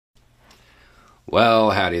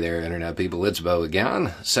Well, howdy there, Internet people. It's Bo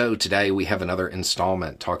again. So today we have another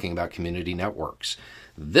installment talking about community networks.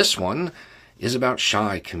 This one is about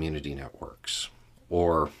shy community networks,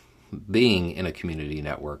 or being in a community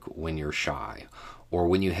network when you're shy, or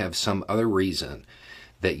when you have some other reason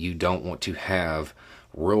that you don't want to have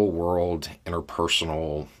real-world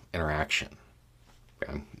interpersonal interaction.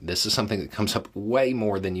 Okay? This is something that comes up way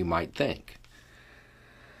more than you might think.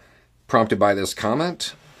 Prompted by this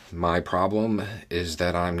comment, my problem is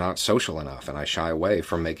that I'm not social enough and I shy away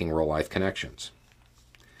from making real-life connections.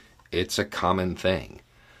 It's a common thing.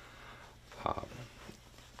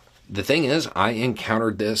 The thing is, I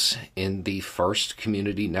encountered this in the first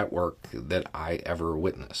community network that I ever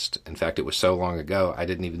witnessed. In fact, it was so long ago, I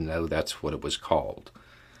didn't even know that's what it was called.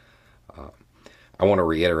 I want to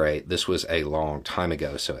reiterate, this was a long time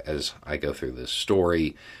ago, so as I go through this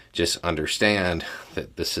story, just understand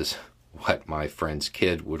that this is what my friend's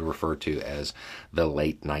kid would refer to as the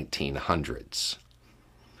late 1900s.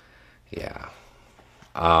 Yeah.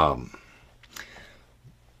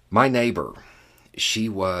 My neighbor, she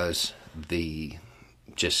was the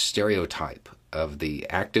just stereotype of the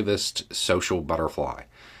activist social butterfly.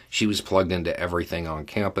 She was plugged into everything on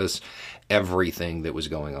campus, everything that was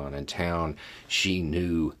going on in town. She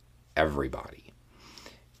knew everybody.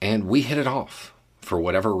 And we hit it off for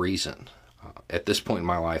whatever reason. At this point in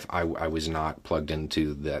my life, I was not plugged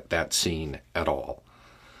into that scene at all.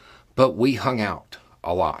 But we hung out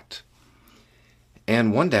a lot.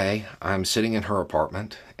 And one day, I'm sitting in her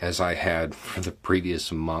apartment, as I had for the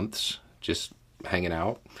previous months, just hanging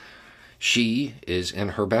out. She is in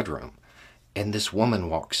her bedroom, and this woman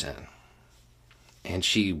walks in. And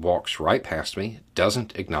she walks right past me,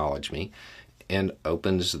 doesn't acknowledge me, and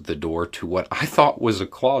opens the door to what I thought was a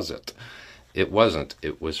closet. It wasn't.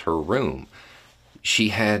 It was her room. She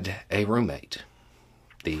had a roommate.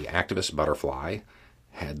 The activist butterfly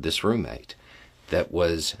had this roommate that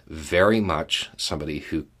was very much somebody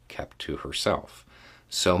who kept to herself.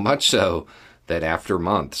 So much so that after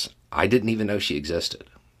months, I didn't even know she existed.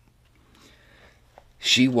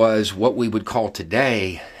 She was what we would call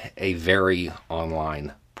today a very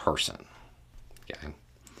online person. Okay?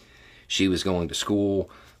 She was going to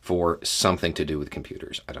school for something to do with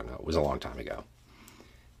computers. I don't know. It was a long time ago.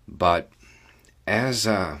 But as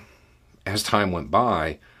time went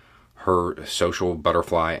by, her social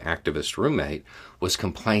butterfly activist roommate was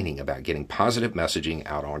complaining about getting positive messaging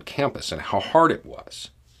out on campus and how hard it was.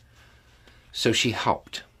 So she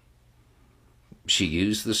helped. She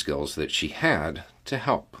used the skills that she had to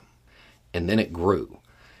help. And then it grew.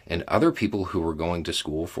 And other people who were going to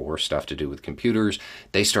school for stuff to do with computers,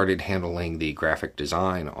 they started handling the graphic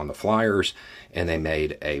design on the flyers, and they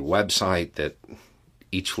made a website that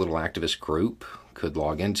each little activist group could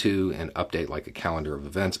log into and update like a calendar of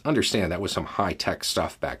events. Understand, that was some high-tech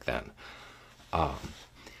stuff back then.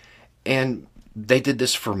 And they did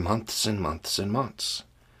this for months and months and months.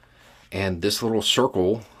 And this little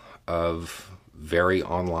circle of very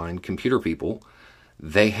online computer people,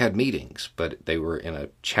 they had meetings, but they were in a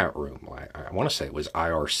chat room. I want to say it was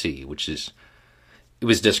IRC, it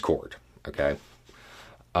was Discord, okay?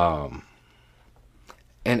 And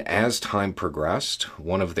as time progressed,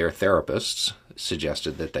 one of their therapists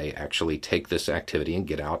suggested that they actually take this activity and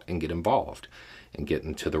get out and get involved and get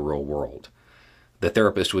into the real world. The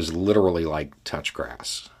therapist was literally like touch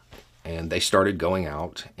grass. And they started going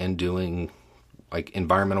out and doing like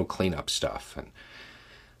environmental cleanup stuff and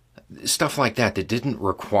stuff like that didn't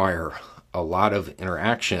require a lot of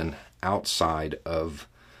interaction outside of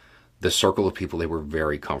the circle of people they were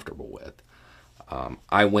very comfortable with.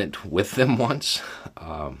 I went with them once,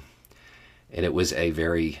 and it was a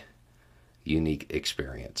very unique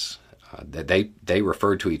experience. That they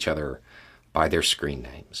referred to each other by their screen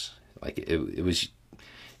names. Like it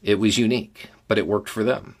was unique, but it worked for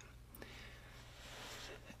them.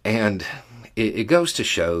 And it goes to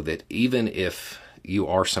show that even if you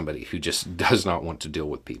are somebody who just does not want to deal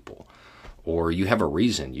with people, or you have a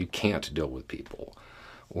reason you can't deal with people,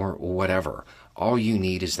 or whatever, all you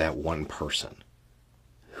need is that one person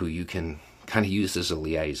who you can kind of use as a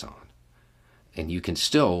liaison. And you can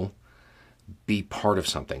still be part of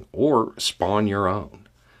something or spawn your own.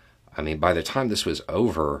 I mean, by the time this was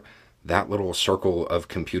over, that little circle of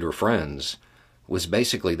computer friends was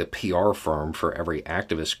basically the PR firm for every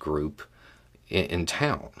activist group in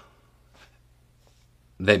town.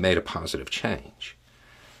 They made a positive change.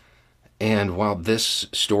 And while this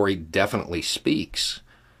story definitely speaks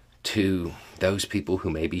to those people who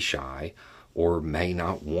may be shy or may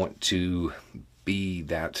not want to be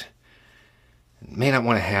that, may not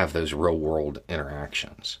want to have those real world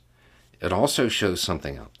interactions, it also shows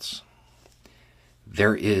something else.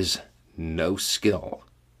 There is no skill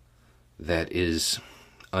that is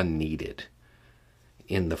unneeded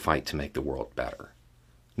in the fight to make the world better.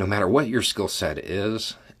 No matter what your skill set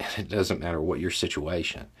is, and it doesn't matter what your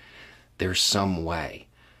situation, there's some way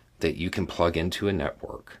that you can plug into a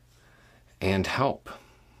network and help.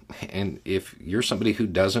 And if you're somebody who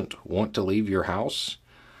doesn't want to leave your house,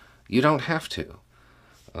 you don't have to,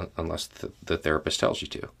 unless the therapist tells you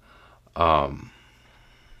to.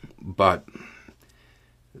 But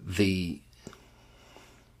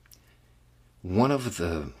one of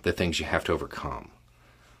the things you have to overcome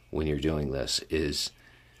when you're doing this is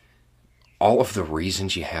all of the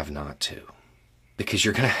reasons you have not to, because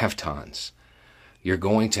you're going to have tons. You're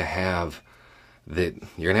going to have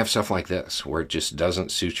stuff like this where it just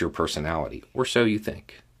doesn't suit your personality, or so you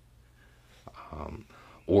think.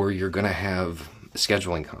 Or you're going to have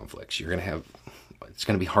scheduling conflicts. It's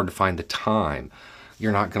going to be hard to find the time.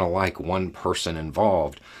 You're not going to like one person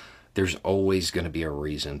involved. There's always going to be a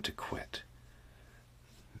reason to quit.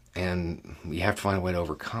 And you have to find a way to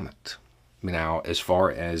overcome it. Now, as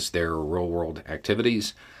far as their real-world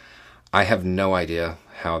activities, I have no idea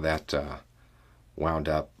how that wound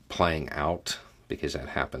up playing out, because that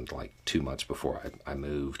happened like 2 months before I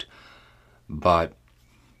moved. But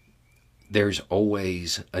there's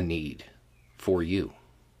always a need for you,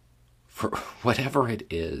 for whatever it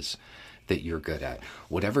is that you're good at,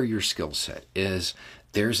 whatever your skill set is,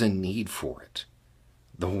 there's a need for it.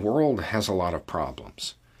 The world has a lot of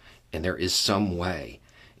problems, and there is some way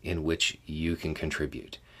in which you can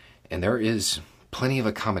contribute. And there is plenty of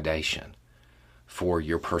accommodation for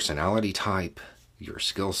your personality type, your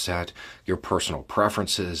skill set, your personal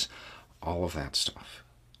preferences, all of that stuff.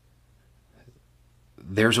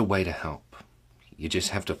 There's a way to help. You just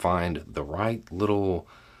have to find the right little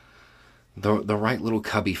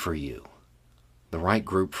cubby for you, the right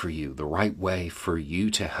group for you, the right way for you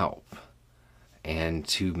to help and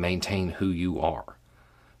to maintain who you are.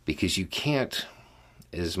 Because you can't,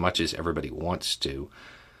 as much as everybody wants to,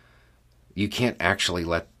 you can't actually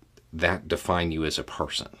let that define you as a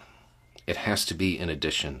person. It has to be in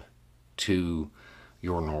addition to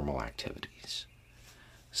your normal activities.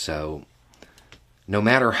 So, no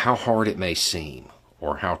matter how hard it may seem,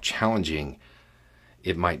 or how challenging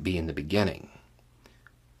it might be in the beginning,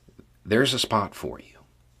 there's a spot for you.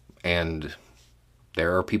 And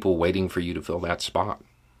there are people waiting for you to fill that spot.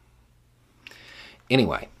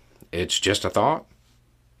 Anyway, it's just a thought.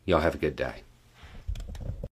 Y'all have a good day.